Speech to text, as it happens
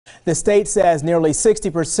The state says nearly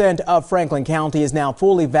 60% of Franklin County is now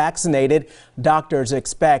fully vaccinated. Doctors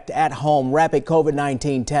expect at-home rapid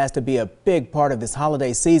COVID-19 tests to be a big part of this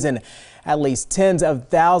holiday season. At least tens of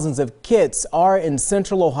thousands of kits are in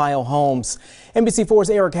Central Ohio homes.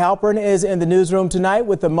 NBC4's Eric Halpern is in the newsroom tonight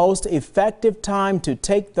with the most effective time to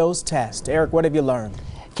take those tests. Eric, what have you learned?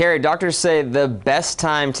 Carrie, doctors say the best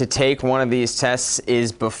time to take one of these tests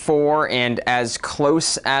is before and as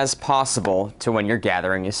close as possible to when your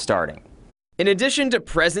gathering is starting. In addition to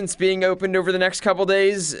presents being opened over the next couple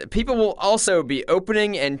days, people will also be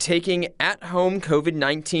opening and taking at-home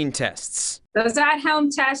COVID-19 tests. Those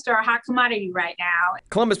at-home tests are a hot commodity right now.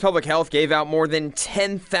 Columbus Public Health gave out more than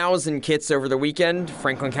 10,000 kits over the weekend.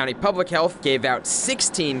 Franklin County Public Health gave out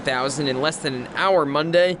 16,000 in less than an hour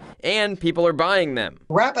Monday, and people are buying them.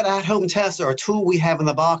 Rapid at-home tests are a tool we have in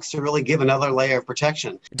the box to really give another layer of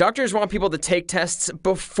protection. Doctors want people to take tests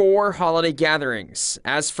before holiday gatherings.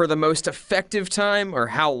 As for the most effective time or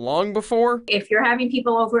how long before? If you're having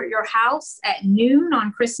people over at your house at noon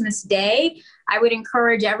on Christmas Day, I would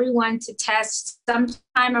encourage everyone to test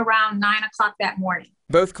sometime around 9 o'clock that morning.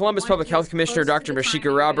 Both Columbus Public Health Commissioner Dr.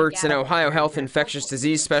 Bashika Roberts and Ohio Health Infectious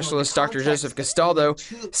Disease Specialist Dr. Joseph Castaldo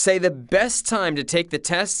say the best time to take the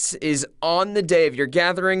tests is on the day of your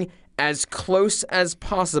gathering, as close as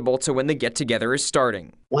possible to when the get-together is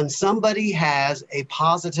starting. When somebody has a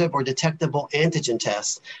positive or detectable antigen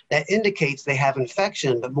test, that indicates they have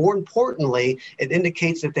infection, but more importantly, it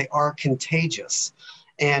indicates that they are contagious.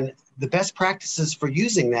 And the best practices for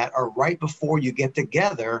using that are right before you get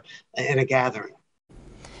together in a gathering.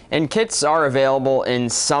 And kits are available in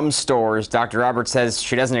some stores. Dr. Roberts says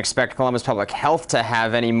she doesn't expect Columbus Public Health to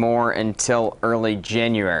have any more until early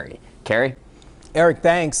January. Carrie? Eric,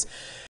 thanks.